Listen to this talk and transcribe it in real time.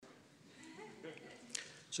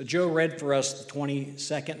So Joe read for us the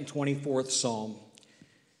 22nd and 24th Psalm.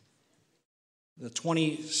 The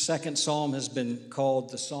 22nd Psalm has been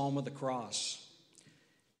called the Psalm of the Cross,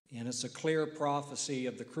 and it's a clear prophecy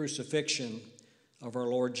of the crucifixion of our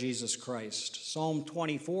Lord Jesus Christ. Psalm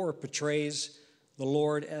 24 portrays the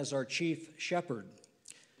Lord as our chief shepherd.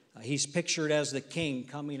 He's pictured as the king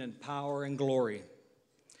coming in power and glory.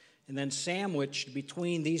 And then sandwiched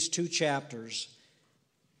between these two chapters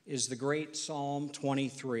is the great Psalm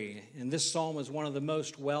 23. And this psalm is one of the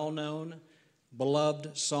most well-known,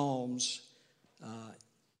 beloved psalms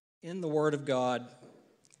in the Word of God.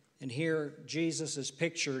 And here Jesus is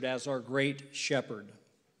pictured as our great shepherd.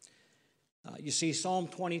 You see, Psalm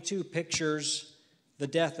 22 pictures the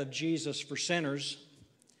death of Jesus for sinners,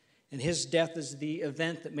 and his death is the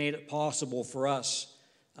event that made it possible for us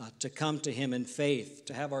to come to him in faith,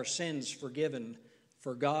 to have our sins forgiven,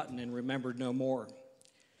 forgotten, and remembered no more.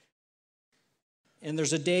 And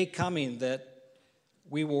there's a day coming that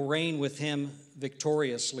we will reign with him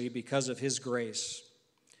victoriously because of his grace.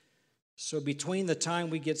 So between the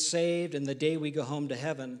time we get saved and the day we go home to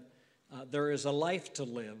heaven, there is a life to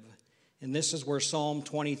live. And this is where Psalm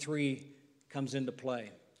 23 comes into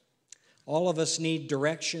play. All of us need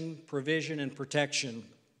direction, provision, and protection.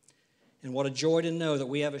 And what a joy to know that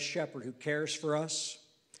we have a shepherd who cares for us,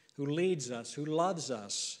 who leads us, who loves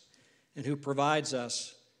us, and who provides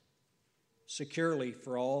us securely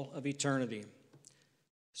for all of eternity.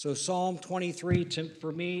 So Psalm 23,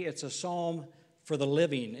 for me, it's a psalm for the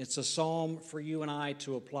living. It's a psalm for you and I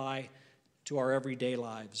to apply to our everyday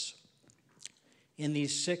lives. In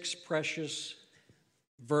these 6 precious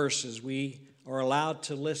verses, we are allowed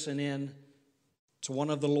to listen in to one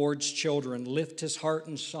of the Lord's children lift his heart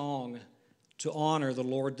in song to honor the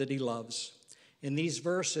Lord that he loves. In these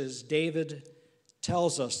verses, David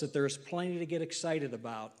tells us that there is plenty to get excited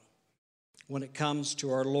about when it comes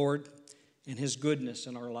to our Lord and his goodness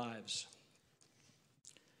in our lives.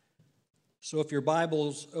 So if your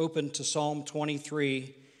Bible's open to Psalm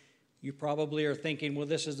 23, you probably are thinking, well,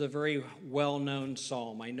 this is a very well-known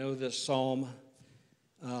psalm. I know this psalm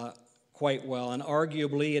quite well, and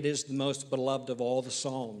arguably it is the most beloved of all the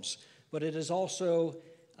psalms. But it is also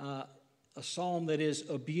a psalm that is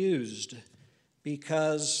abused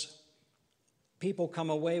because people come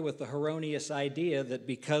away with the erroneous idea that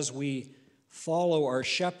because we follow our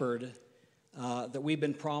shepherd, that we've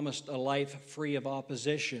been promised a life free of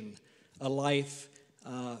opposition, a life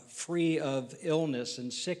free of illness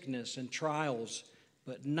and sickness and trials,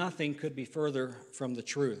 but nothing could be further from the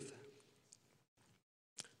truth.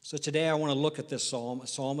 So today I want to look at this psalm, a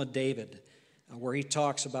psalm of David, where he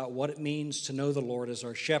talks about what it means to know the Lord as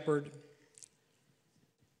our shepherd.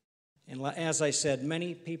 And as I said,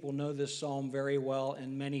 many people know this psalm very well,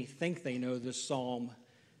 and many think they know this psalm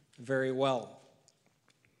very well.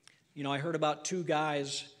 You know, I heard about 2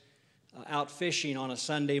 guys out fishing on a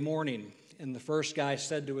Sunday morning, and the first guy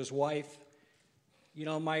said to his wife, you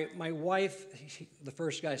know, my wife, the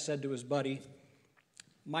first guy said to his buddy,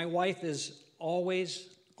 my wife is always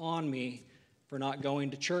on me for not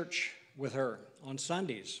going to church with her on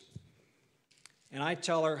Sundays. And I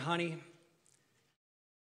tell her, honey,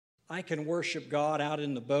 I can worship God out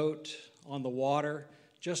in the boat, on the water,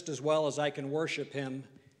 just as well as I can worship him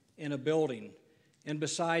in a building. And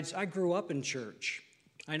besides, I grew up in church.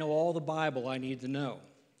 I know all the Bible I need to know.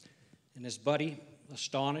 And his buddy,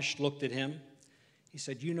 astonished, looked at him. He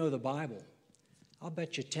said, you know the Bible. I'll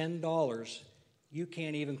bet you $10 you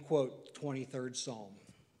can't even quote the 23rd Psalm.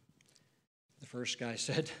 The first guy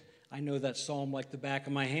said, I know that psalm like the back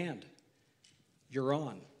of my hand. You're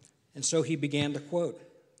on. And so he began to quote.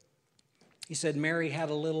 He said, Mary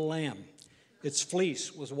had a little lamb. Its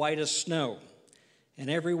fleece was white as snow. And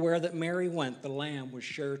everywhere that Mary went, the lamb was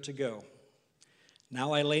sure to go.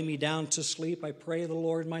 Now I lay me down to sleep. I pray the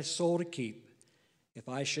Lord my soul to keep. If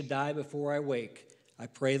I should die before I wake, I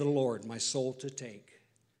pray the Lord my soul to take.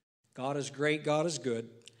 God is great, God is good.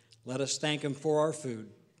 Let us thank him for our food.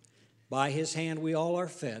 By his hand we all are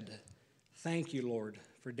fed. Thank you, Lord,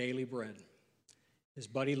 for daily bread. His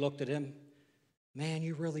buddy looked at him. Man,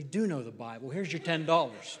 you really do know the Bible. Here's your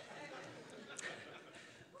 $10.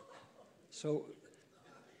 So,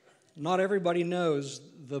 not everybody knows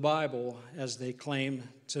the Bible as they claim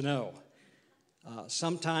to know.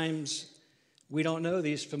 Sometimes we don't know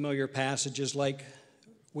these familiar passages like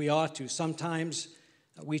we ought to. Sometimes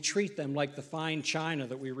we treat them like the fine china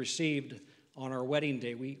that we received on our wedding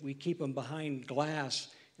day. We keep them behind glass,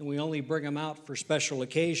 and we only bring them out for special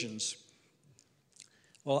occasions.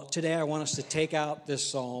 Well, today I want us to take out this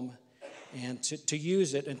psalm and to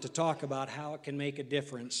use it and to talk about how it can make a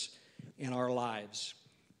difference in our lives.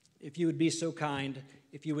 if you would be so kind,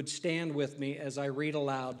 if you would stand with me as I read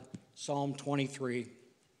aloud Psalm 23,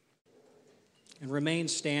 and remain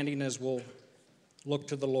standing as we'll look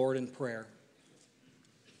to the Lord in prayer.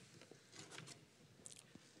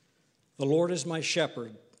 The Lord is my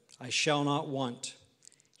shepherd, I shall not want.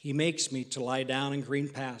 He makes me to lie down in green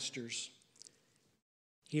pastures.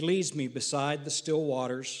 He leads me beside the still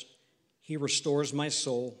waters. He restores my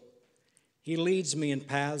soul. He leads me in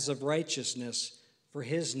paths of righteousness for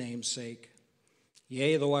his name's sake.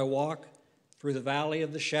 Yea, though I walk through the valley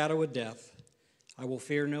of the shadow of death, I will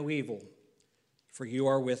fear no evil, for you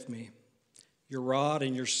are with me. Your rod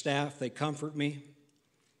and your staff, they comfort me.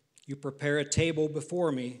 You prepare a table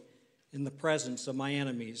before me in the presence of my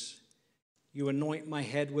enemies. You anoint my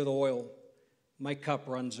head with oil. My cup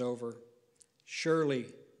runs over. Surely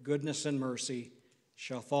goodness and mercy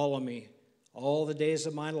shall follow me all the days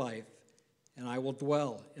of my life, and I will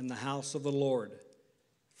dwell in the house of the Lord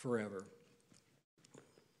forever.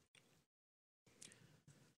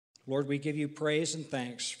 Lord, we give you praise and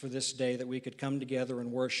thanks for this day that we could come together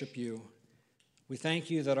and worship you. We thank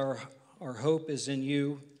you that our hope is in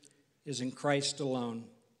you, is in Christ alone.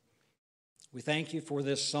 We thank you for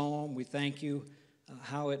this psalm. We thank you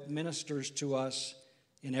how it ministers to us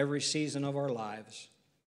in every season of our lives.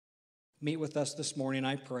 Meet with us this morning,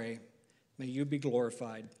 I pray. May you be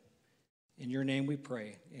glorified. In your name we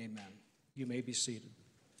pray, amen. You may be seated.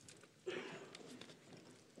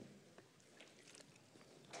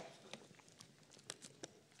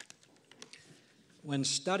 When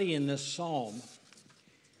studying this psalm,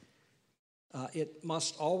 it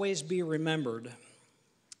must always be remembered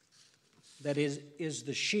that it is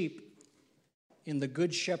the sheep in the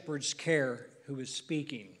good shepherd's care who is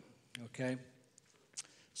speaking, okay?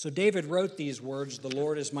 So David wrote these words, "The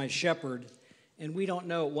Lord is my shepherd," and we don't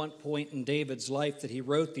know at what point in David's life that he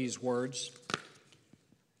wrote these words,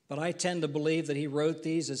 but I tend to believe that he wrote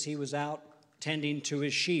these as he was out tending to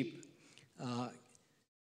his sheep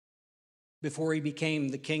before he became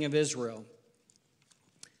the king of Israel.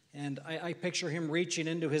 And I picture him reaching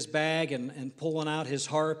into his bag and pulling out his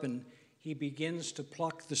harp, and he begins to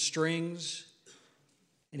pluck the strings,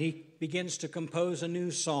 and he begins to compose a new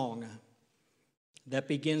song that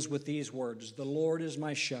begins with these words, "The Lord is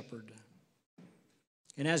my shepherd."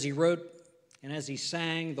 And as he wrote and as he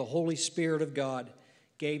sang, the Holy Spirit of God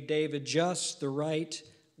gave David just the right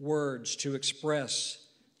words to express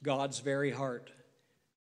God's very heart.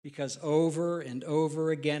 Because over and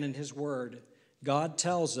over again in his word, God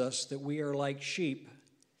tells us that we are like sheep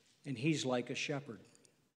and he's like a shepherd.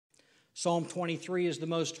 Psalm 23 is the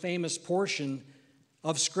most famous portion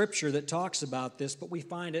of Scripture that talks about this, but we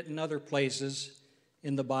find it in other places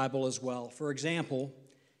in the Bible as well. For example,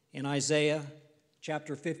 in Isaiah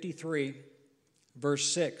chapter 53,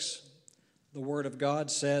 verse 6, the Word of God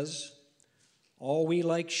says, "All we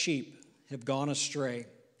like sheep have gone astray.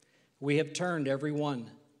 We have turned every one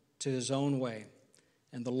to his own way,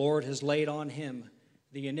 and the Lord has laid on him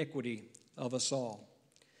the iniquity of us all."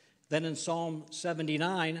 Then in Psalm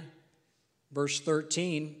 79, verse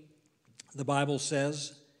 13, the Bible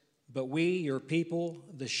says, "But we, your people,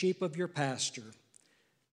 the sheep of your pasture,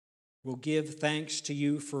 will give thanks to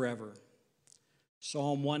you forever."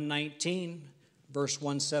 Psalm 119, verse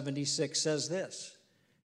 176 says this,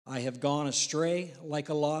 "I have gone astray like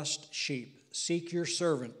a lost sheep. Seek your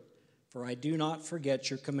servant, for I do not forget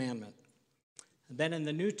your commandment." And then in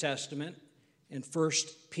the New Testament, in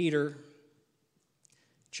 1 Peter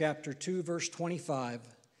chapter 2, verse 25,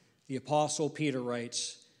 the Apostle Peter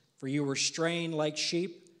writes, "For you were straying like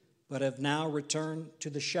sheep, but have now returned to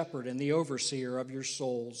the shepherd and the overseer of your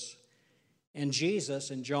souls." And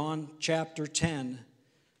Jesus, in John chapter 10,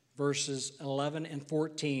 verses 11 and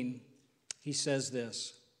 14, he says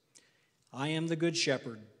this, "I am the good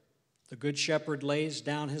shepherd. The good shepherd lays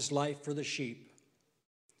down his life for the sheep.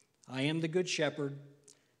 I am the good shepherd.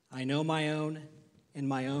 I know my own, and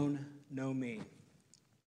my own know me."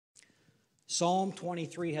 Psalm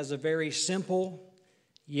 23 has a very simple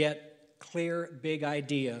yet clear big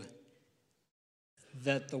idea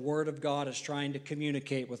that the Word of God is trying to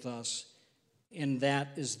communicate with us, and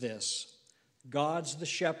that is this: God's the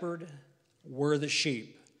shepherd, we're the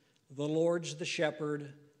sheep. The Lord's the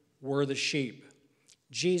shepherd, we're the sheep.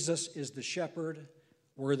 Jesus is the shepherd,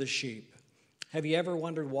 we're the sheep. Have you ever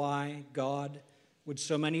wondered why God would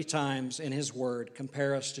so many times in his word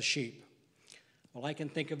compare us to sheep? Well, I can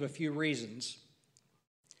think of a few reasons.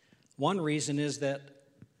 One reason is that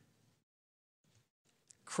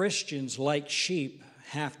Christians, like sheep,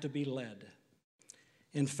 have to be led.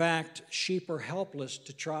 In fact, sheep are helpless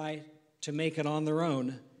to try to make it on their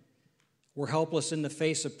own. We're helpless in the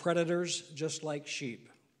face of predators, just like sheep.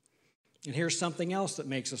 And here's something else that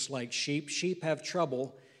makes us like sheep. Sheep have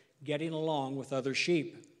trouble getting along with other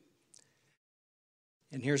sheep.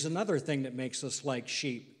 And here's another thing that makes us like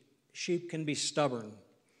sheep. Sheep can be stubborn.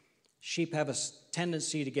 Sheep have a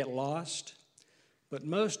tendency to get lost. But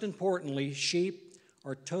most importantly, sheep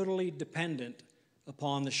are totally dependent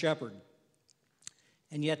upon the shepherd.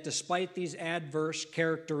 And yet, despite these adverse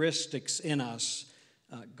characteristics in us,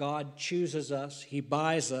 God chooses us, He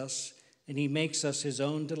buys us, and He makes us His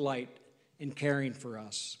own delight in caring for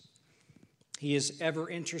us. He is ever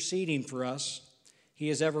interceding for us. He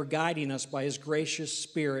is ever guiding us by His gracious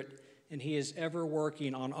Spirit, and He is ever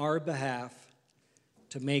working on our behalf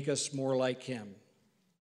to make us more like Him.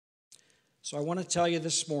 So I want to tell you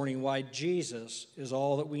this morning why Jesus is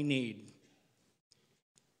all that we need.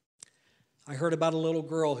 I heard about a little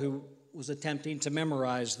girl who was attempting to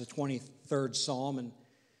memorize the 23rd Psalm, and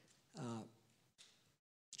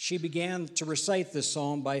she began to recite this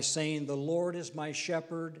psalm by saying, "The Lord is my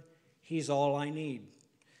shepherd, He's all I need."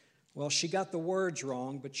 Well, she got the words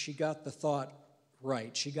wrong, but she got the thought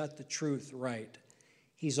right. She got the truth right.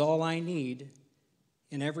 He's all I need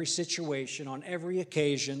in every situation, on every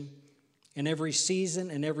occasion, in every season,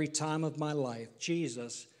 and every time of my life.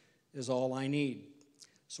 Jesus is all I need.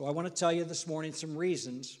 So I want to tell you this morning some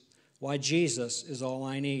reasons why Jesus is all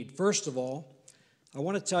I need. First of all, I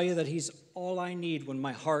want to tell you that He's all I need when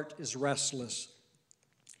my heart is restless.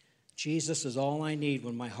 Jesus is all I need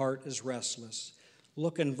when my heart is restless.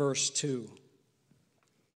 Look in verse 2.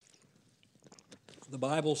 The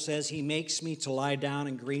Bible says, He makes me to lie down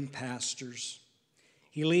in green pastures.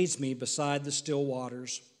 He leads me beside the still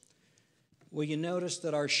waters. Will you notice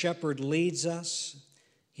that our shepherd leads us,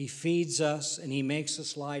 He feeds us, and He makes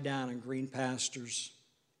us lie down in green pastures?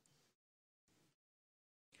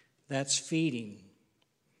 That's feeding.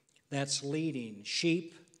 That's leading.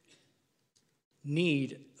 Sheep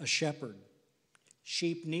need a shepherd.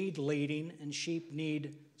 Sheep need leading, and sheep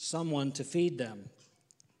need someone to feed them.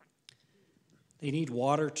 They need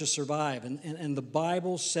water to survive. And the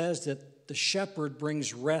Bible says that the shepherd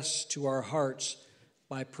brings rest to our hearts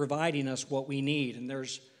by providing us what we need. And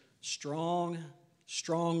there's strong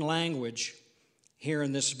language here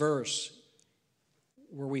in this verse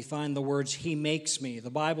where we find the words, He makes me. The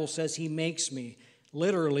Bible says He makes me.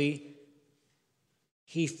 Literally,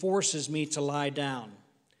 He forces me to lie down.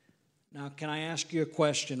 Now, can I ask you a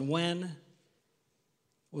question? When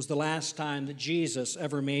was the last time that Jesus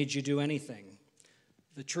ever made you do anything?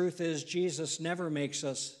 The truth is, Jesus never makes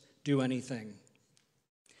us do anything.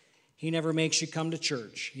 He never makes you come to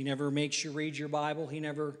church. He never makes you read your Bible. He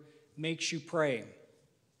never makes you pray.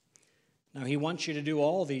 Now, He wants you to do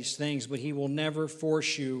all these things, but He will never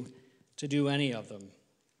force you to do any of them.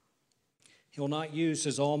 He'll not use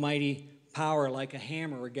His almighty power like a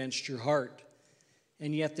hammer against your heart.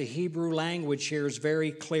 And yet the Hebrew language here is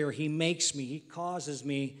very clear. He makes me, He causes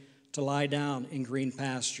me to lie down in green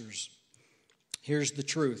pastures. Here's the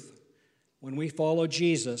truth. When we follow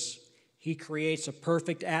Jesus, He creates a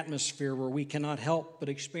perfect atmosphere where we cannot help but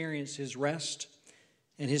experience His rest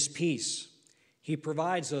and His peace. He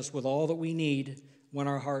provides us with all that we need when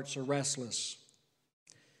our hearts are restless.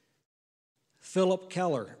 Philip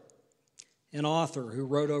Keller, an author who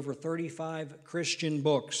wrote over 35 Christian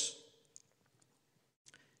books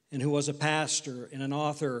and who was a pastor and an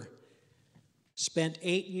author, spent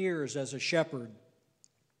 8 years as a shepherd.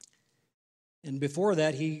 And before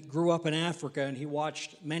that, he grew up in Africa and he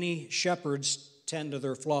watched many shepherds tend to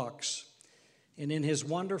their flocks. And in his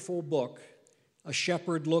wonderful book, A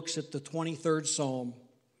Shepherd Looks at the 23rd Psalm,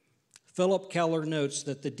 Philip Keller notes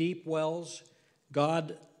that the deep wells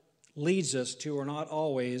God leads us to are not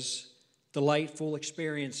always delightful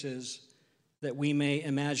experiences that we may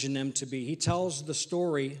imagine them to be. He tells the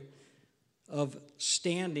story of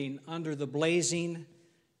standing under the blazing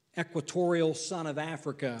equatorial sun of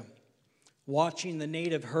Africa, watching the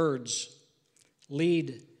native herds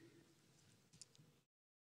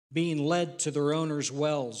being led to their owners'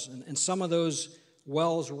 wells. And some of those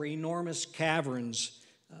wells were enormous caverns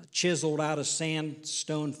chiseled out of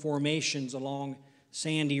sandstone formations along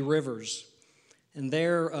sandy rivers. And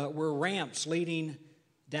there were ramps leading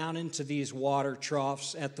down into these water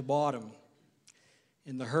troughs at the bottom.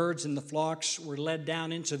 And the herds and the flocks were led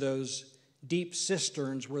down into those deep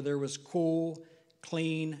cisterns where there was cool,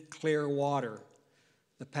 clean, clear water.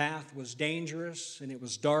 The path was dangerous and it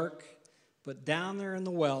was dark, but down there in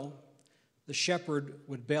the well, the shepherd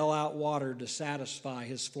would bail out water to satisfy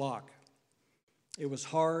his flock. It was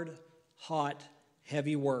hard, hot,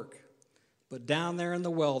 heavy work. But down there in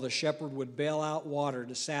the well, the shepherd would bail out water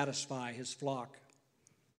to satisfy his flock.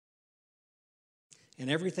 And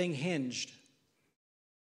everything hinged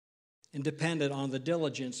and dependent on the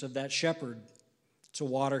diligence of that shepherd to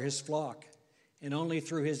water his flock. And only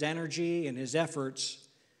through his energy and his efforts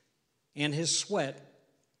and his sweat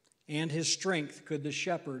and his strength could the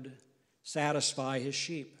shepherd satisfy his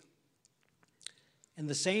sheep. And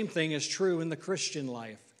the same thing is true in the Christian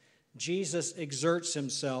life. Jesus exerts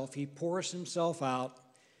himself, he pours himself out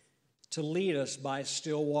to lead us by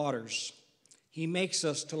still waters. He makes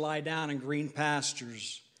us to lie down in green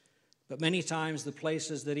pastures. But many times the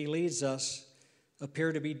places that he leads us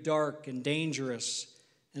appear to be dark and dangerous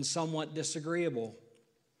and somewhat disagreeable.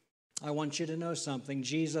 I want you to know something.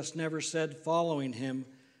 Jesus never said following him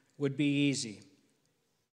would be easy.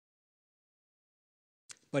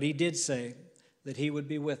 But he did say that he would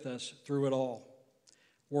be with us through it all.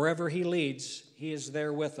 Wherever he leads, he is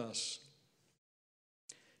there with us.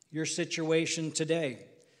 Your situation today,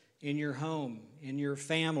 in your home, in your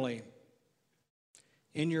family,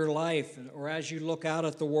 in your life, or as you look out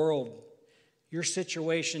at the world, your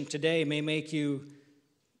situation today may make you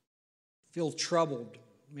feel troubled,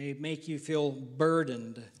 may make you feel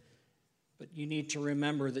burdened, but you need to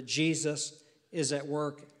remember that Jesus is at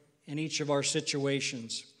work in each of our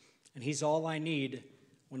situations, and he's all I need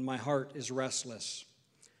when my heart is restless.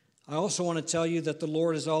 I also want to tell you that the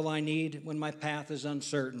Lord is all I need when my path is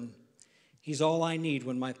uncertain. He's all I need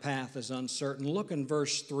when my path is uncertain. Look in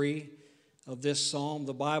verse 3 of this psalm.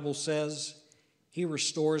 The Bible says, he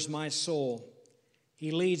restores my soul.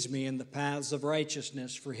 He leads me in the paths of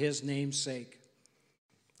righteousness for his name's sake.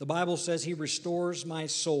 The Bible says he restores my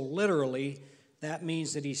soul. Literally, that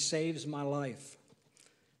means that he saves my life.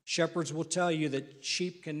 Shepherds will tell you that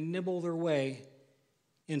sheep can nibble their way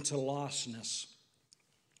into lostness.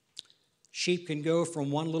 Sheep can go from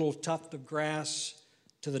one little tuft of grass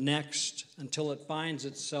to the next until it finds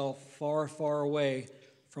itself far, far away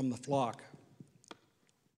from the flock.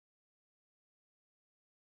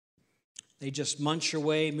 They just munch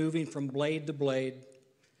away, moving from blade to blade,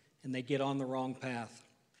 and they get on the wrong path.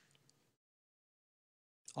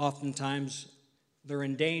 Oftentimes, they're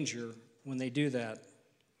in danger when they do that.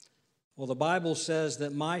 Well, the Bible says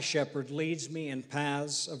that my shepherd leads me in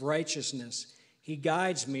paths of righteousness. He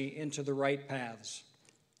guides me into the right paths.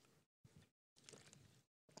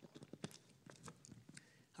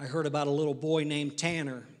 I heard about a little boy named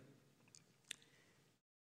Tanner.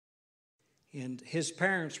 And his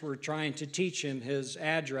parents were trying to teach him his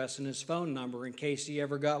address and his phone number in case he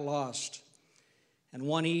ever got lost. And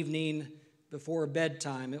one evening before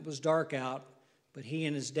bedtime, it was dark out, but he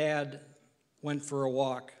and his dad went for a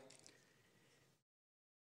walk.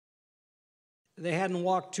 They hadn't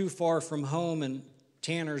walked too far from home, and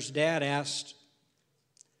Tanner's dad asked,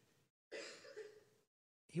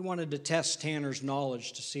 he wanted to test Tanner's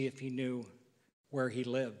knowledge to see if he knew where he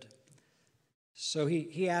lived. So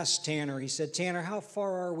he asked Tanner, he said, Tanner, how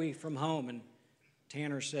far are we from home? And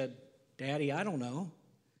Tanner said, Daddy, I don't know.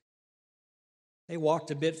 They walked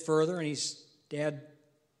a bit further, and Dad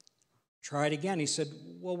tried again. He said,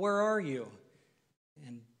 well, where are you?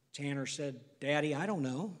 And Tanner said, Daddy, I don't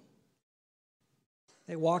know.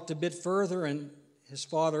 They walked a bit further, and his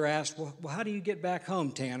father asked, well, how do you get back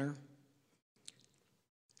home, Tanner?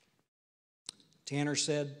 Tanner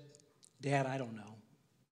said, Dad, I don't know.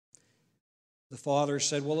 The father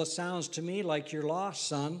said, well, it sounds to me like you're lost,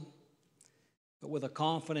 son. But with a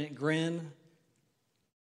confident grin,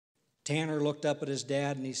 Tanner looked up at his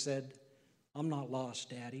dad and he said, I'm not lost,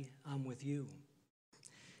 Daddy. I'm with you.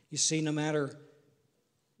 You see, no matter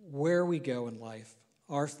where we go in life,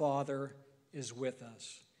 our Father is with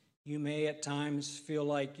us. You may at times feel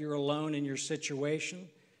like you're alone in your situation.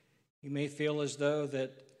 You may feel as though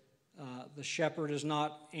that the shepherd is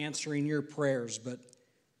not answering your prayers, but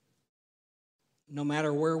no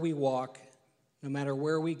matter where we walk, no matter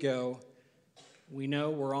where we go, we know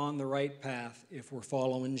we're on the right path if we're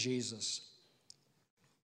following Jesus.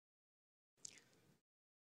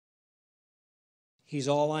 He's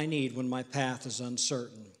all I need when my path is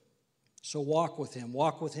uncertain. So walk with him.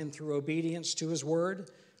 Walk with him through obedience to his word.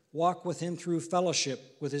 Walk with him through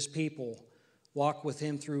fellowship with his people. Walk with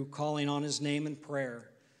him through calling on his name in prayer.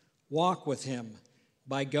 Walk with him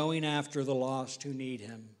by going after the lost who need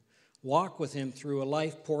him. Walk with him through a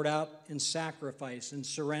life poured out in sacrifice and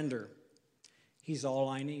surrender. He's all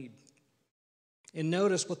I need. And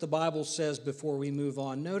notice what the Bible says before we move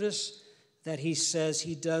on. Notice that he says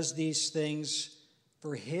he does these things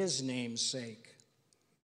for his name's sake.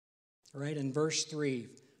 Right? In verse 3,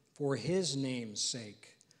 for his name's sake.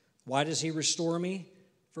 Why does he restore me?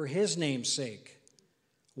 For his name's sake.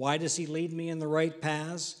 Why does he lead me in the right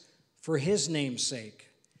paths? For his name's sake.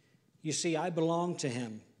 You see, I belong to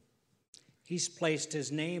him. He's placed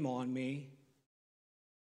his name on me.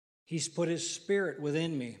 He's put His Spirit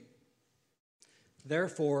within me.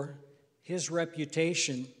 Therefore, His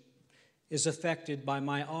reputation is affected by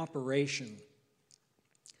my operation.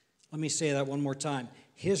 Let me say that one more time.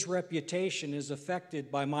 His reputation is affected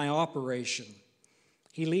by my operation.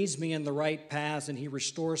 He leads me in the right paths, and He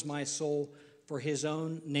restores my soul for His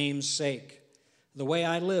own name's sake. The way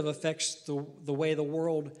I live affects the way the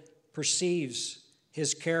world perceives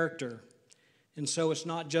His character. And so it's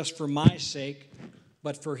not just for my sake,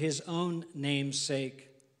 but for His own name's sake.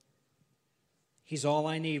 He's all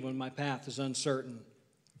I need when my path is uncertain.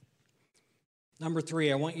 Number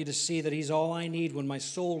 3, I want you to see that He's all I need when my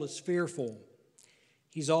soul is fearful.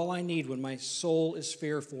 He's all I need when my soul is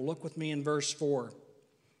fearful. Look with me in verse 4. It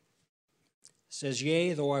says,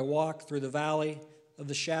 "Yea, though I walk through the valley of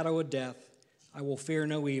the shadow of death, I will fear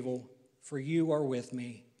no evil, for you are with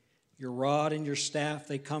me. Your rod and your staff,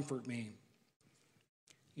 they comfort me."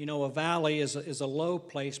 You know, a valley is a low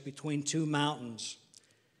place between two mountains.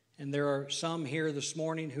 And there are some here this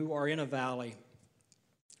morning who are in a valley,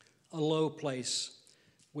 a low place.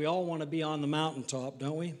 We all want to be on the mountaintop,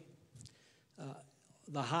 don't we?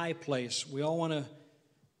 The high place. We all want to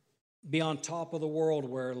be on top of the world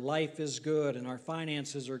where life is good and our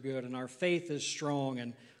finances are good and our faith is strong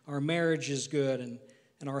and our marriage is good and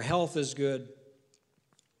our health is good.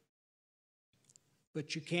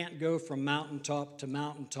 But you can't go from mountaintop to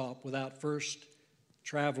mountaintop without first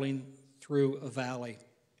traveling through a valley.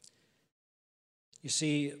 You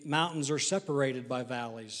see, mountains are separated by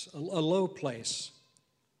valleys, a low place.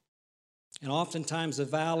 And oftentimes a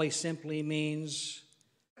valley simply means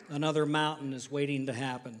another mountain is waiting to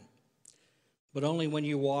happen. But only when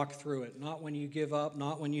you walk through it, not when you give up,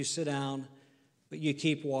 not when you sit down, but you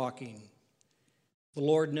keep walking. The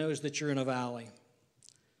Lord knows that you're in a valley.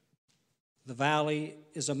 The valley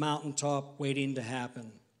is a mountaintop waiting to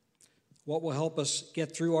happen. What will help us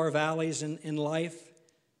get through our valleys in life?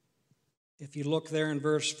 If you look there in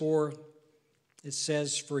verse 4, it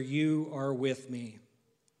says, "For you are with me."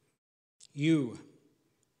 You,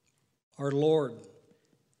 our Lord,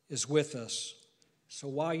 is with us. So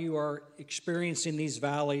while you are experiencing these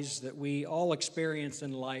valleys that we all experience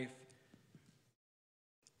in life,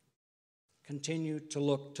 continue to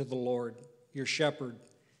look to the Lord, your shepherd.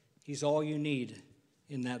 He's all you need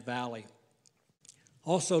in that valley.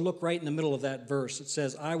 Also, look right in the middle of that verse. It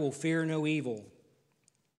says, "I will fear no evil."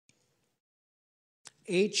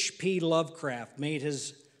 H.P. Lovecraft made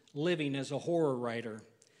his living as a horror writer.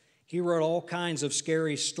 He wrote all kinds of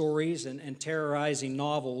scary stories and terrorizing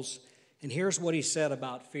novels, and here's what he said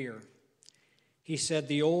about fear. He said,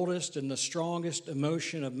 "The oldest and the strongest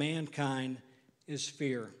emotion of mankind is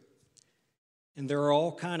fear." And there are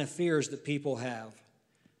all kinds of fears that people have.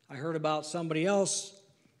 I heard about somebody else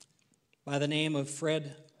by the name of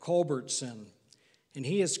Fred Culbertson, and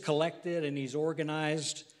he has collected and he's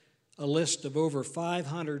organized a list of over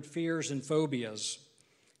 500 fears and phobias.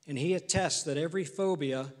 And he attests that every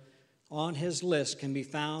phobia on his list can be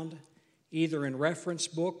found either in reference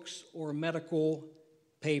books or medical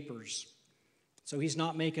papers. So he's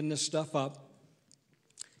not making this stuff up.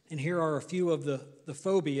 And here are a few of the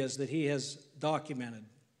phobias that he has documented.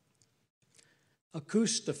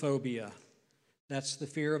 Acoustophobia, that's the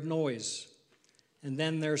fear of noise. And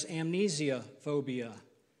then there's amnesia phobia,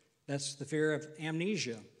 that's the fear of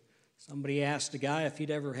amnesia. Somebody asked a guy if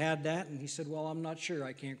he'd ever had that, and he said, "Well, I'm not sure,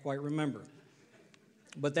 I can't quite remember."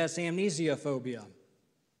 But that's amnesia phobia.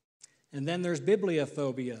 And then there's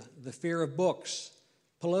bibliophobia, the fear of books.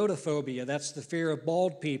 Pelotophobia, that's the fear of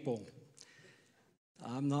bald people.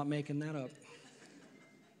 I'm not making that up.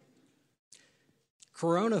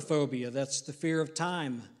 Chronophobia, that's the fear of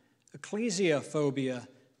time. Ecclesiophobia,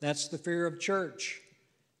 that's the fear of church.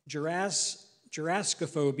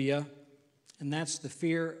 Jurassicophobia, and that's the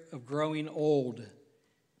fear of growing old.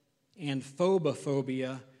 And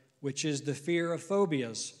phobophobia, which is the fear of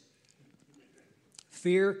phobias.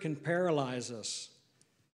 Fear can paralyze us.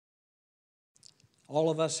 All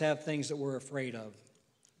of us have things that we're afraid of.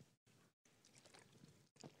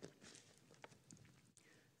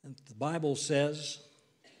 And the Bible says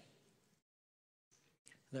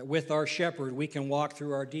that with our shepherd we can walk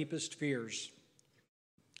through our deepest fears.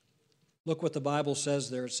 Look what the Bible says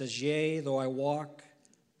there. It says, "Yea, though I walk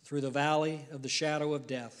through the valley of the shadow of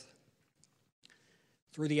death."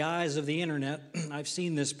 Through the eyes of the internet, I've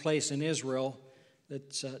seen this place in Israel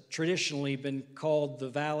that's traditionally been called the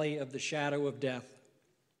Valley of the Shadow of Death.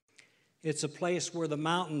 It's a place where the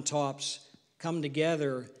mountaintops come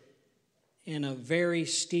together in a very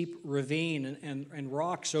steep ravine and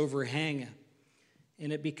rocks overhang,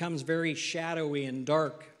 and it becomes very shadowy and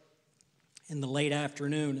dark in the late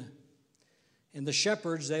afternoon. And the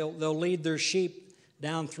shepherds, they'll lead their sheep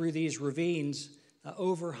down through these ravines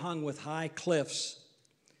overhung with high cliffs,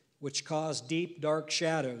 which cause deep, dark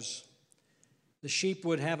shadows. The sheep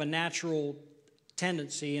would have a natural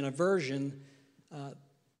tendency and aversion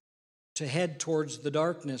to head towards the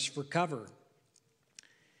darkness for cover.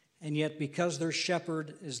 And yet, because their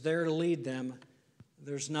shepherd is there to lead them,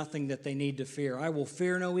 there's nothing that they need to fear. I will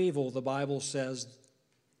fear no evil, the Bible says.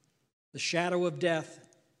 The shadow of death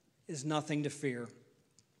is nothing to fear.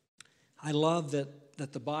 I love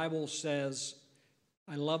that the Bible says,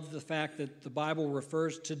 I love the fact that the Bible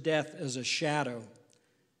refers to death as a shadow,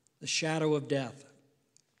 the shadow of death.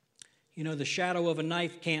 You know, the shadow of a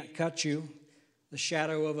knife can't cut you. The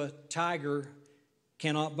shadow of a tiger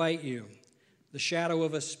cannot bite you. The shadow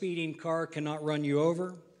of a speeding car cannot run you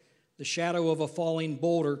over. The shadow of a falling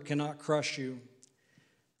boulder cannot crush you.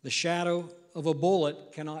 The shadow of a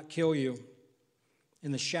bullet cannot kill you.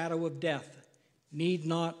 And the shadow of death need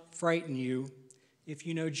not frighten you if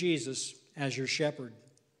you know Jesus as your shepherd.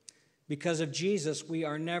 Because of Jesus, we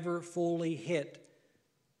are never fully hit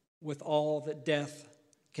with all that death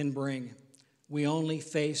can bring. We only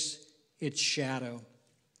face its shadow.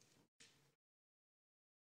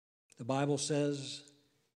 The Bible says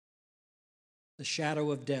the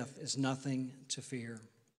shadow of death is nothing to fear.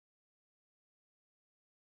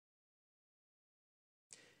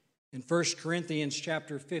 In 1 Corinthians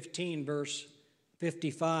chapter 15, verse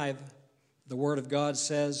 55, the Word of God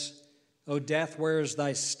says, O death, where is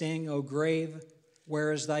thy sting? O grave,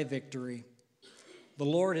 where is thy victory? The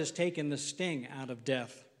Lord has taken the sting out of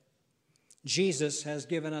death. Jesus has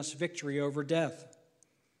given us victory over death.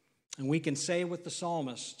 And we can say with the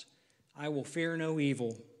psalmist, I will fear no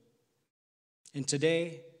evil. And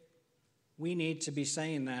today, we need to be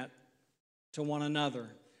saying that to one another,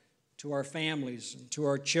 to our families, and to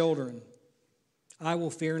our children. I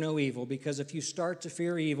will fear no evil, because if you start to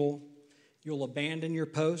fear evil, you'll abandon your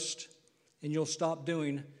post and you'll stop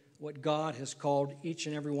doing what God has called each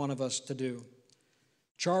and every one of us to do.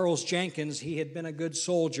 Charles Jenkins, he had been a good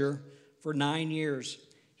soldier for 9 years.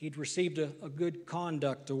 He'd received a good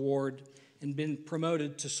conduct award and been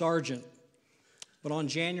promoted to sergeant. But on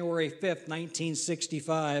January 5th,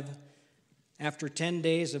 1965, after 10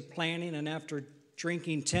 days of planning and after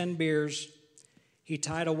drinking 10 beers, he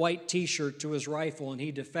tied a white T-shirt to his rifle and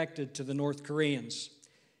he defected to the North Koreans.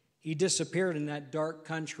 He disappeared in that dark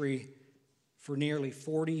country for nearly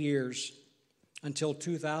 40 years until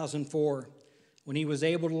 2004, when he was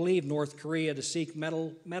able to leave North Korea to seek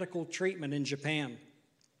medical treatment in Japan.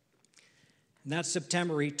 In that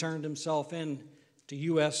September, he turned himself in to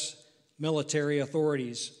U.S. military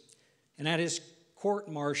authorities. And at his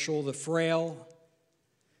court-martial, the frail,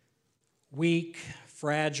 weak,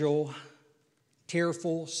 fragile,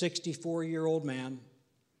 tearful 64-year-old man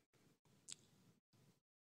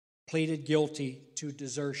pleaded guilty to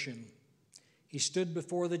desertion. He stood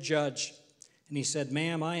before the judge and he said,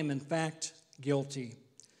 Ma'am, I am in fact guilty.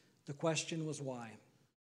 The question was why?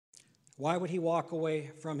 Why would he walk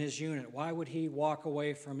away from his unit? Why would he walk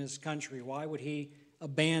away from his country? Why would he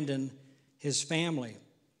abandon his family?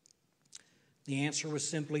 The answer was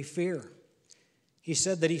simply fear. He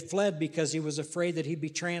said that he fled because he was afraid that he'd be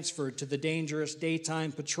transferred to the dangerous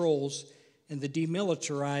daytime patrols in the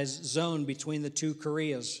demilitarized zone between the two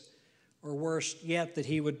Koreas, or worse yet, that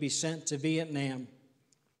he would be sent to Vietnam.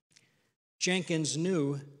 Jenkins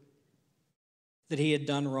knew that he had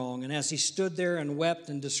done wrong, and as he stood there and wept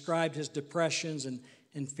and described his depressions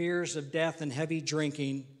and fears of death and heavy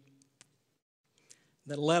drinking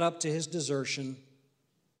that led up to his desertion,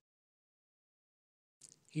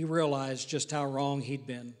 he realized just how wrong he'd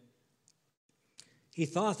been. He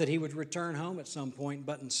thought that he would return home at some point,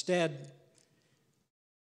 but instead,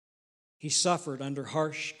 he suffered under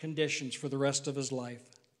harsh conditions for the rest of his life.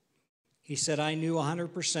 He said, I knew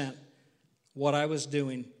 100% what I was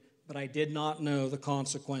doing, but I did not know the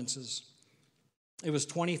consequences. It was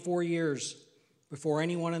 24 years before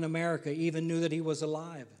anyone in America even knew that he was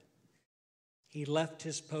alive. He left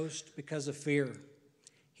his post because of fear.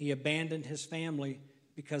 He abandoned his family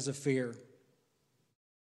because of fear.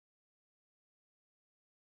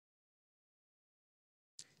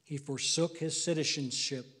 He forsook his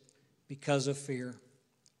citizenship because of fear.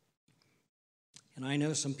 And I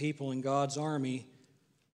know some people in God's army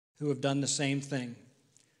who have done the same thing.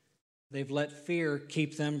 They've let fear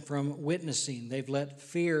keep them from witnessing. They've let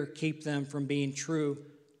fear keep them from being true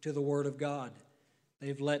to the Word of God.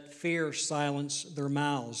 They've let fear silence their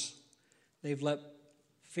mouths. They've let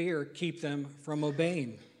fear keep them from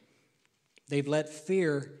obeying. They've let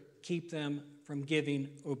fear keep them from giving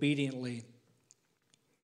obediently.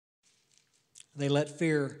 They let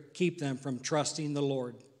fear keep them from trusting the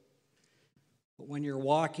Lord. But when you're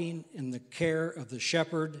walking in the care of the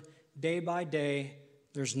shepherd day by day,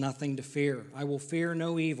 there's nothing to fear. I will fear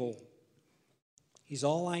no evil. He's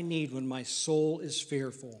all I need when my soul is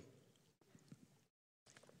fearful.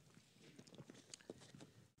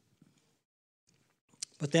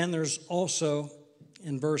 But then there's also,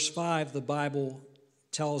 in verse 5, the Bible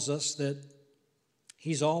tells us that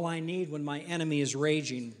He's all I need when my enemy is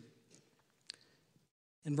raging.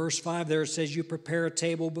 In verse 5 there it says, you prepare a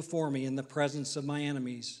table before me in the presence of my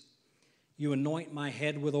enemies. You anoint my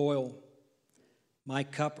head with oil. My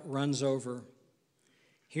cup runs over.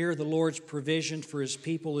 Here the Lord's provision for His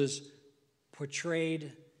people is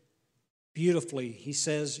portrayed beautifully. He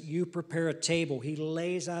says, you prepare a table. He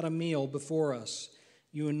lays out a meal before us.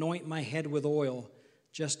 You anoint my head with oil,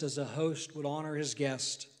 just as a host would honor his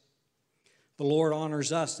guest. The Lord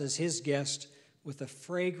honors us as His guest with a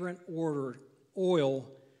fragrant oil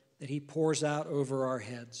that He pours out over our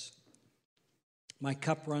heads. My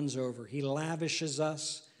cup runs over. He lavishes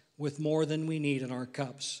us with more than we need in our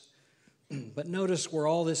cups. But notice where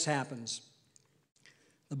all this happens.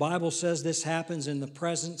 The Bible says this happens in the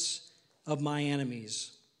presence of my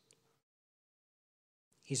enemies.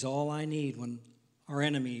 He's all I need when our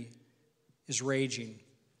enemy is raging.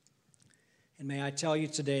 And may I tell you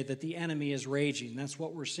today that the enemy is raging. That's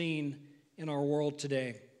what we're seeing in our world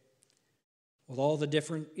today. With all the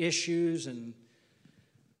different issues and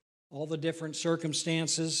all the different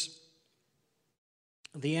circumstances,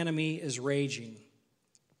 the enemy is raging.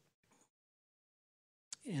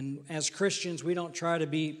 And as Christians, we don't try to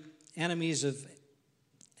be enemies of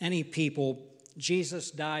any people.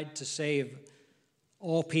 Jesus died to save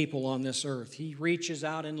all people on this earth. He reaches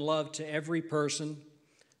out in love to every person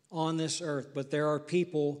on this earth. But there are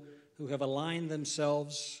people who have aligned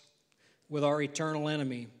themselves with our eternal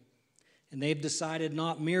enemy. And they've decided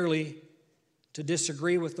not merely to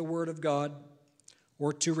disagree with the Word of God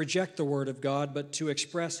or to reject the Word of God, but to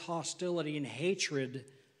express hostility and hatred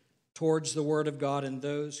towards the Word of God and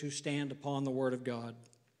those who stand upon the Word of God.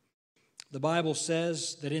 The Bible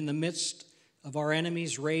says that in the midst of our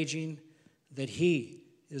enemies raging, that He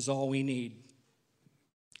is all we need.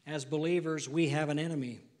 As believers, we have an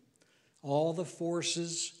enemy. All the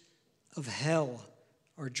forces of hell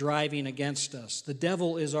are driving against us. The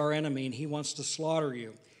devil is our enemy, and he wants to slaughter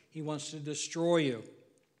you. He wants to destroy you.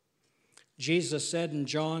 Jesus said in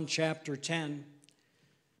John chapter 10,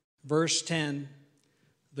 verse 10,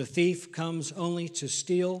 the thief comes only to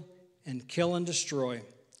steal and kill and destroy.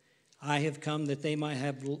 I have come that they may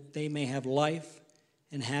have life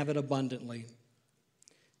and have it abundantly.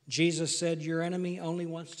 Jesus said, your enemy only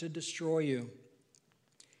wants to destroy you.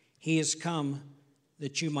 He has come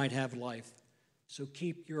that you might have life. So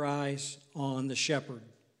keep your eyes on the shepherd.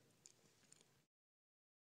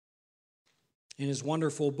 In his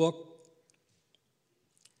wonderful book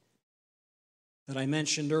that I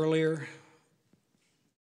mentioned earlier,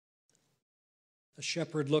 a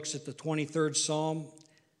shepherd looks at the 23rd Psalm.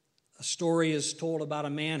 A story is told about a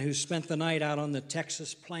man who spent the night out on the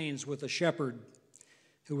Texas plains with a shepherd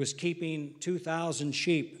who was keeping 2,000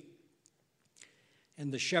 sheep.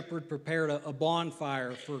 And the shepherd prepared a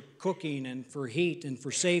bonfire for cooking and for heat and for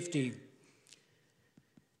safety.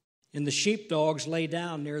 And the sheepdogs lay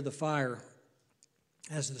down near the fire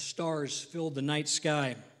as the stars filled the night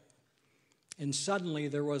sky. And suddenly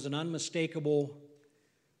there was an unmistakable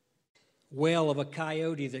wail of a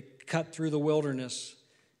coyote that cut through the wilderness,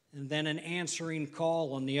 and then an answering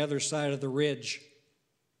call on the other side of the ridge.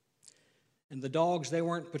 And the dogs, they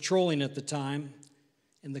weren't patrolling at the time,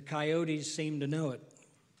 and the coyotes seemed to know it.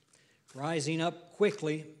 Rising up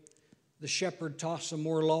quickly, the shepherd tossed some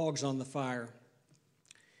more logs on the fire.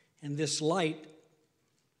 And in this light,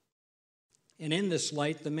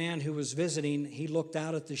 the man who was visiting, he looked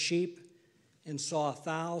out at the sheep and saw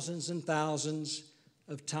thousands and thousands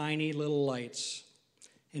of tiny little lights.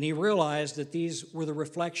 And he realized that these were the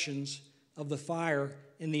reflections of the fire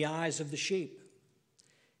in the eyes of the sheep.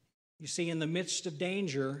 You see, in the midst of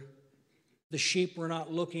danger, the sheep were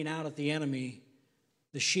not looking out at the enemy.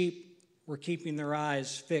 The sheep were keeping their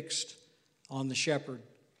eyes fixed on the shepherd.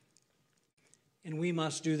 And we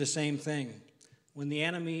must do the same thing. When the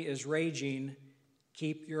enemy is raging,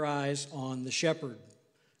 keep your eyes on the shepherd.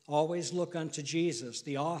 Always look unto Jesus,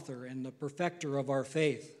 the author and the perfecter of our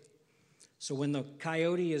faith. So when the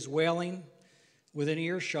coyote is wailing within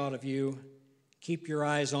earshot of you, keep your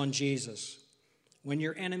eyes on Jesus. When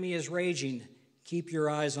your enemy is raging, keep your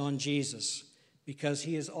eyes on Jesus, because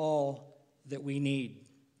he is all that we need.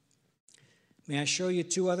 May I show you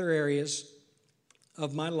two other areas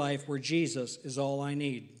of my life where Jesus is all I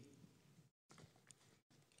need.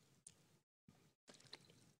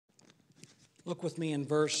 Look with me in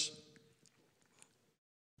verse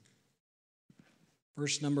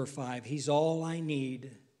number 5. He's all I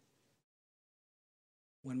need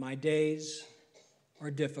when my days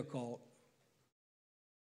are difficult.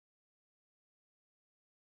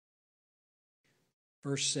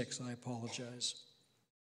 Verse 6, I apologize.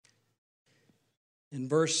 In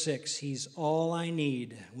verse 6, He's all I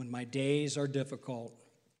need when my days are difficult.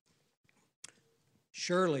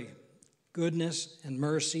 Surely goodness and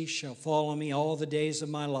mercy shall follow me all the days of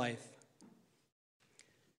my life.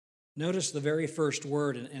 Notice the very first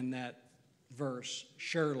word in that verse,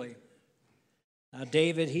 surely. Now,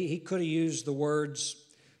 David, he could have used the words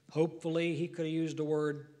hopefully, he could have used the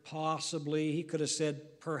word possibly, he could have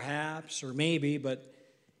said perhaps or maybe, but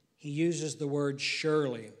he uses the word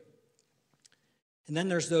surely. And then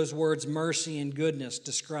there's those words mercy and goodness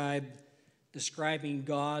describing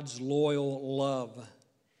God's loyal love.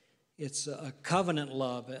 It's a covenant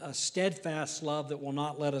love, a steadfast love that will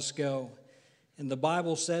not let us go. And the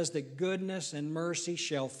Bible says that goodness and mercy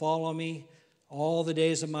shall follow me all the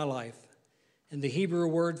days of my life. And the Hebrew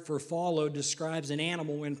word for follow describes an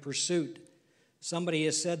animal in pursuit. Somebody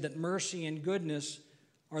has said that mercy and goodness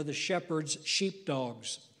are the shepherd's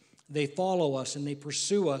sheepdogs. They follow us and they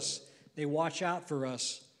pursue us. They watch out for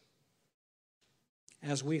us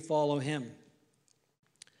as we follow Him.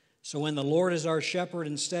 So when the Lord is our shepherd,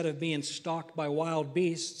 instead of being stalked by wild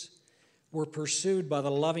beasts, we're pursued by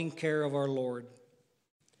the loving care of our Lord.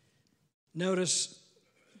 Notice,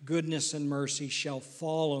 goodness and mercy shall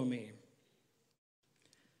follow me.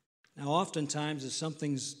 Now, oftentimes, if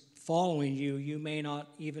something's following you, you may not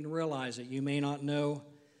even realize it. You may not know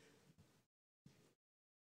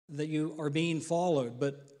that you are being followed,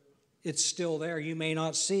 but it's still there. You may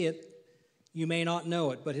not see it. You may not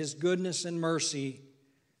know it, but His goodness and mercy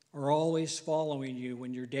are always following you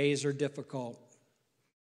when your days are difficult.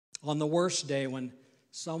 On the worst day, when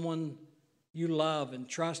someone you love and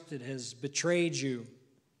trusted has betrayed you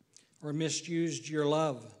or misused your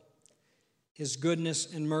love, His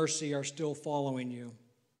goodness and mercy are still following you.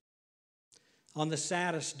 On the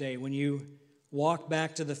saddest day, when you walk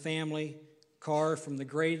back to the family car from the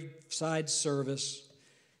graveside service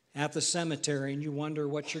at the cemetery and you wonder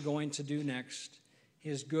what you're going to do next,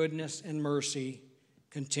 His goodness and mercy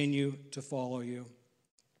continue to follow you.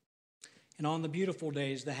 And on the beautiful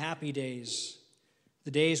days, the happy days,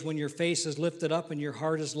 the days when your face is lifted up and your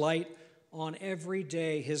heart is light, on every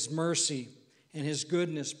day His mercy and His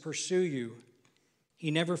goodness pursue you.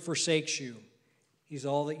 He never forsakes you. He's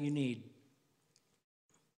all that you need.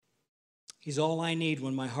 He's all I need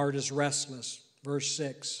when my heart is restless. Verse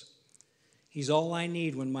 6. He's all I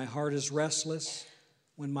need when my heart is restless,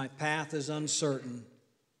 when my path is uncertain.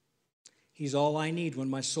 He's all I need when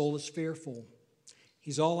my soul is fearful.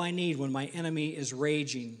 He's all I need when my enemy is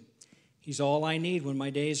raging. He's all I need when my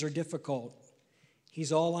days are difficult.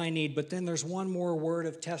 He's all I need. But then there's one more word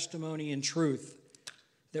of testimony and truth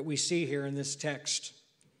that we see here in this text.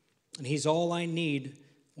 And He's all I need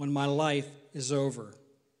when my life is over.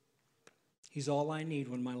 He's all I need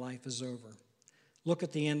when my life is over. Look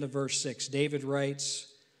at the end of verse 6. David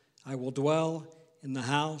writes, I will dwell in the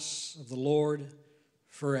house of the Lord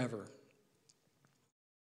forever.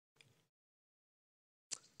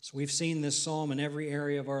 So we've seen this psalm in every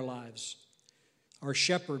area of our lives. Our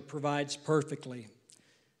shepherd provides perfectly.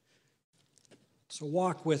 So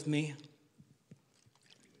walk with me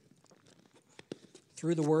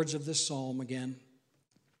through the words of this psalm again.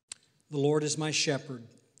 The Lord is my shepherd.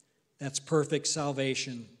 That's perfect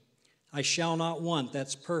salvation. I shall not want.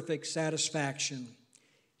 That's perfect satisfaction.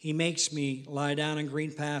 He makes me lie down in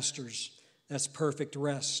green pastures. That's perfect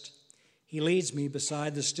rest. He leads me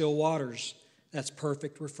beside the still waters. That's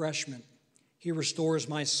perfect refreshment. He restores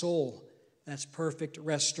my soul. That's perfect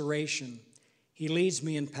restoration. He leads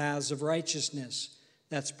me in paths of righteousness.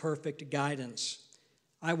 That's perfect guidance.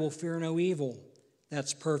 I will fear no evil.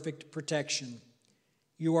 That's perfect protection.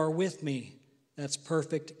 You are with me. That's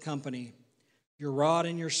perfect company. Your rod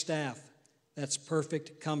and your staff. That's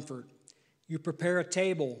perfect comfort. You prepare a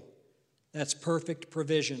table. That's perfect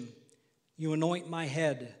provision. You anoint my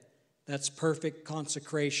head. That's perfect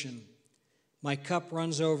consecration. My cup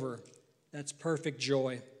runs over. That's perfect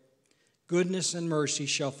joy. Goodness and mercy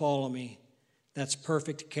shall follow me. That's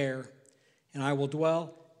perfect care. And I will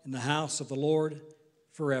dwell in the house of the Lord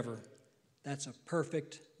forever. That's a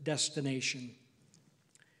perfect destination.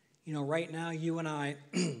 You know, right now you and I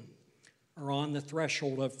are on the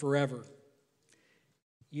threshold of forever.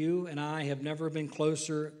 You and I have never been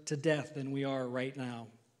closer to death than we are right now.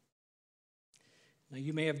 Now,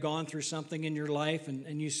 you may have gone through something in your life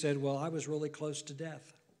and you said, well, I was really close to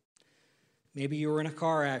death. Maybe you were in a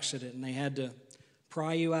car accident and they had to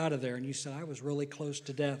pry you out of there and you said, I was really close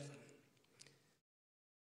to death.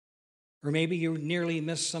 Or maybe you nearly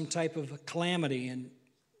missed some type of calamity and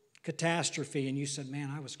catastrophe and you said,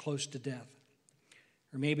 man, I was close to death.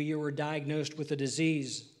 Or maybe you were diagnosed with a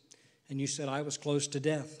disease and you said, I was close to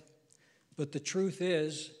death. But the truth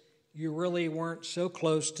is, you really weren't so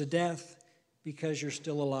close to death because you're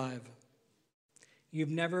still alive. You've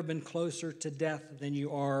never been closer to death than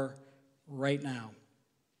you are right now.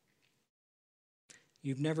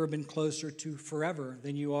 You've never been closer to forever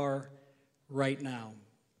than you are right now.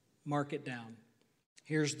 Mark it down.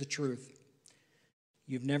 Here's the truth.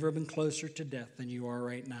 You've never been closer to death than you are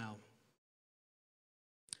right now.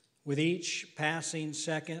 With each passing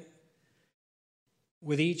second,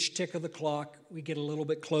 with each tick of the clock, we get a little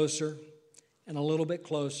bit closer and a little bit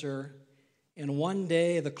closer. And one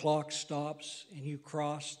day the clock stops and you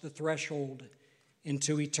cross the threshold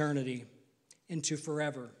into eternity, into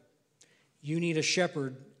forever. You need a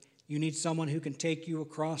shepherd. You need someone who can take you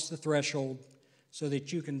across the threshold so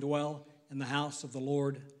that you can dwell in the house of the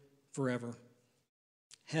Lord forever.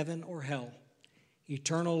 Heaven or hell,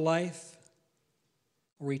 eternal life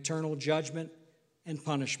or eternal judgment and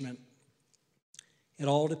punishment. It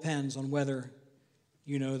all depends on whether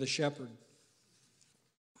you know the shepherd.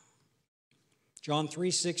 John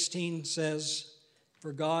 3:16 says,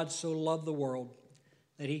 For God so loved the world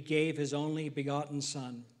that he gave his only begotten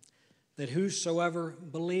Son, that whosoever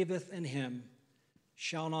believeth in him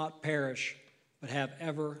shall not perish, but have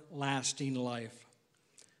everlasting life.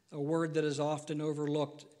 A word that is often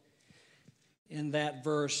overlooked in that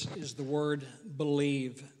verse is the word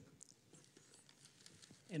believe.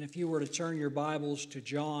 And if you were to turn your Bibles to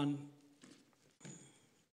John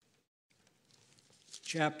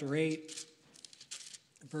chapter 8,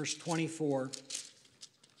 verse 24,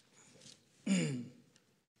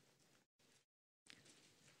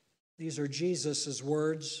 these are Jesus'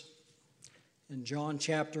 words in John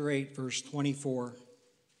chapter 8, verse 24.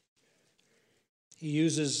 He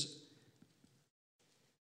uses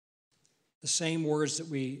the same words that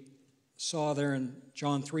we saw there in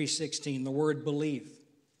John 3:16, the word believe.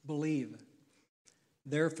 Believe.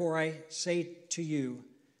 Therefore I say to you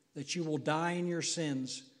that you will die in your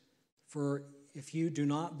sins, for if you do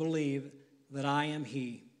not believe that I am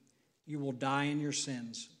he, you will die in your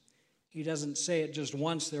sins. He doesn't say it just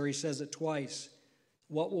once there, he says it twice.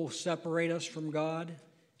 What will separate us from God?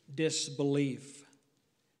 Disbelief.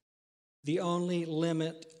 The only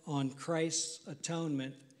limit on Christ's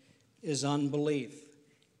atonement is unbelief.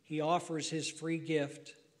 He offers his free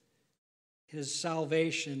gift, his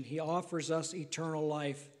salvation. He offers us eternal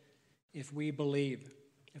life if we believe.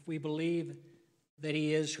 If we believe that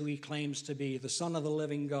he is who he claims to be, the Son of the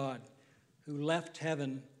living God, who left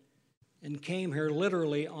heaven and came here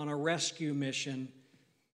literally on a rescue mission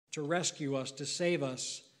to rescue us, to save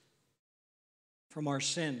us from our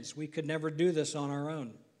sins. We could never do this on our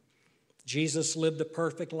own. Jesus lived a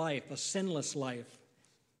perfect life, a sinless life,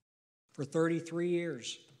 for 33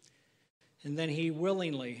 years. And then he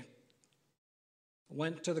willingly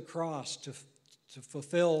went to the cross to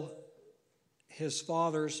fulfill his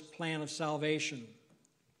Father's plan of salvation.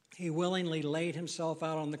 He willingly laid himself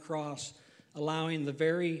out on the cross, allowing the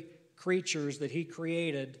very creatures that he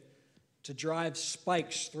created to drive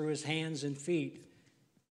spikes through his hands and feet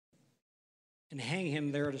and hang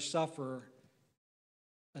him there to suffer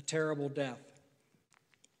a terrible death.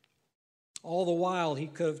 All the while, he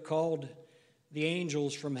could have called the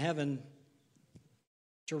angels from heaven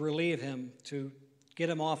to relieve him, to get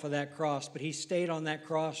him off of that cross, but he stayed on that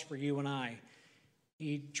cross for you and I.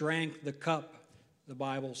 He drank the cup, the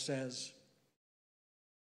Bible says.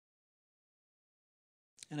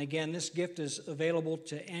 And again, this gift is available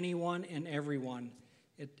to anyone and everyone.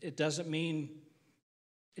 It doesn't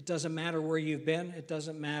matter where you've been. It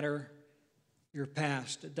doesn't matter your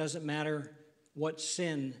past. It doesn't matter what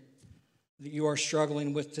sin that you are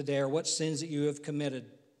struggling with today or what sins that you have committed.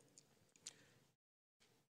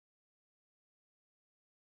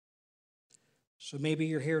 So maybe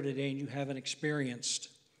you're here today and you haven't experienced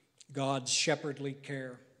God's shepherdly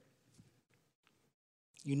care.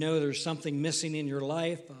 You know there's something missing in your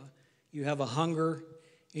life. You have a hunger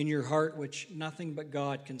in your heart which nothing but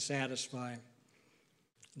God can satisfy.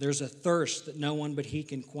 There's a thirst that no one but he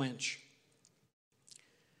can quench.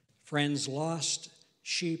 Friends, lost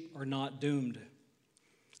sheep are not doomed.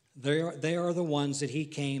 They are the ones that he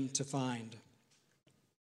came to find.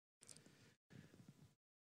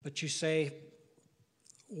 But you say,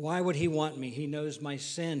 why would he want me? He knows my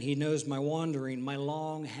sin. He knows my wandering, my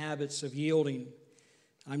long habits of yielding.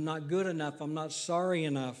 I'm not good enough. I'm not sorry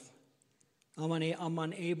enough. I'm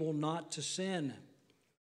unable not to sin.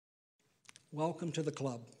 Welcome to the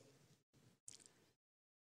club.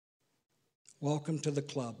 Welcome to the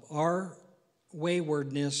club. Our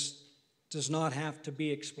waywardness does not have to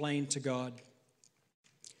be explained to God.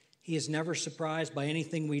 He is never surprised by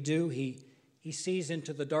anything we do. He sees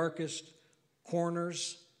into the darkest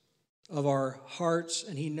corners of our hearts,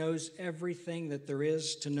 and He knows everything that there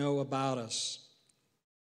is to know about us.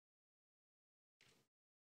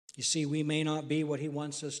 You see, we may not be what He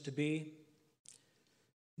wants us to be,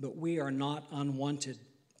 but we are not unwanted.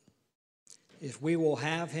 If we will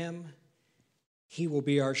have Him, He will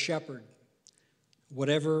be our shepherd.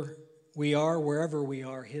 Whatever we are, wherever we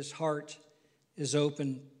are, His heart is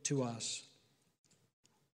open to us.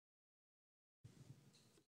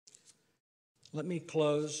 Let me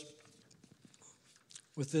close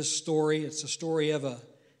with this story. It's a story of a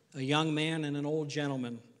young man and an old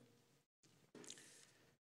gentleman.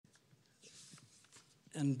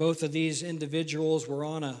 And both of these individuals were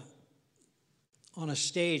on a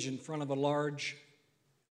stage in front of a large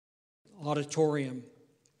auditorium.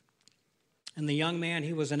 And the young man,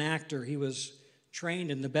 he was an actor. He was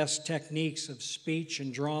trained in the best techniques of speech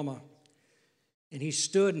and drama. And he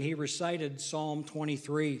stood and he recited Psalm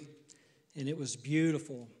 23, and it was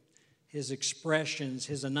beautiful. His expressions,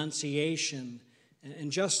 his enunciation,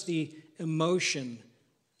 and just the emotion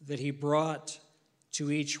that he brought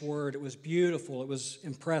to each word. It was beautiful. It was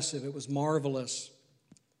impressive. It was marvelous.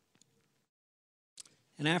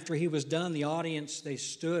 And after he was done, the audience, they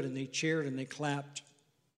stood and they cheered and they clapped.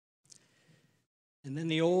 And then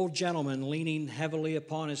the old gentleman, leaning heavily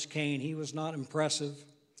upon his cane, he was not impressive.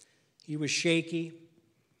 He was shaky,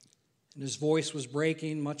 and his voice was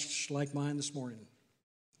breaking, much like mine this morning.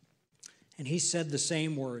 And he said the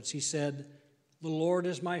same words. He said, "The Lord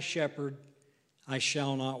is my shepherd, I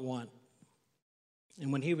shall not want."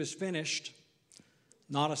 And when he was finished,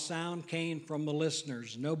 not a sound came from the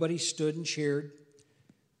listeners. Nobody stood and cheered,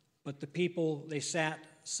 but the people, they sat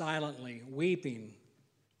silently, weeping.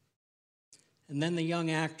 And then the young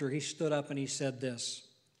actor, he stood up and he said this.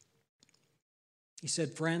 He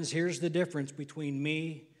said, "Friends, here's the difference between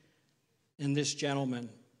me and this gentleman.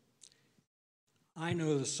 I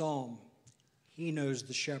know the psalm. He knows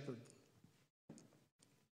the shepherd.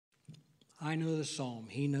 I know the psalm.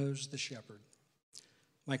 He knows the shepherd."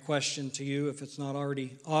 My question to you, if it's not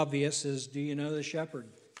already obvious, is do you know the shepherd?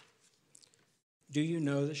 Do you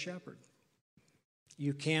know the shepherd?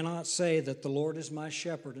 You cannot say that the Lord is my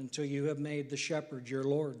shepherd until you have made the shepherd your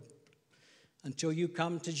Lord. Until you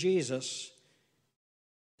come to Jesus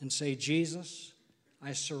and say, "Jesus,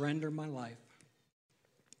 I surrender my life.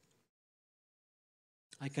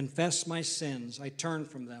 I confess my sins. I turn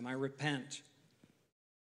from them. I repent."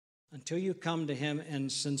 Until you come to Him in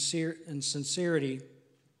sincerity,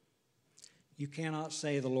 you cannot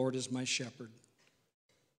say, "The Lord is my shepherd."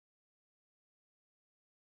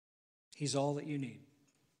 He's all that you need.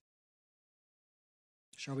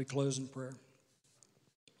 Shall we close in prayer?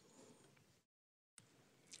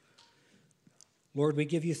 Lord, we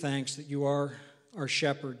give you thanks that you are our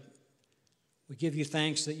shepherd. We give you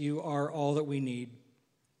thanks that you are all that we need.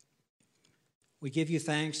 We give you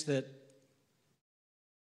thanks that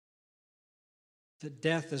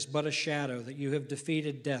death is but a shadow, that you have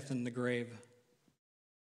defeated death in the grave,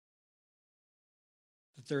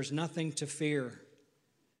 that there's nothing to fear.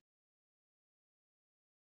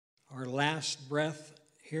 Our last breath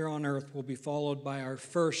here on earth will be followed by our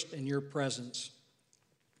first in your presence.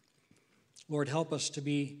 Lord, help us to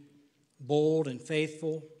be bold and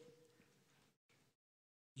faithful.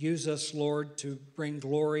 Use us, Lord, to bring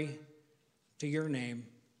glory to your name.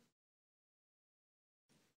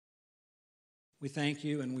 We thank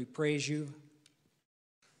you and we praise you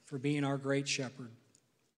for being our great shepherd.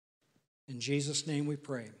 In Jesus' name we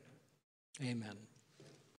pray. Amen.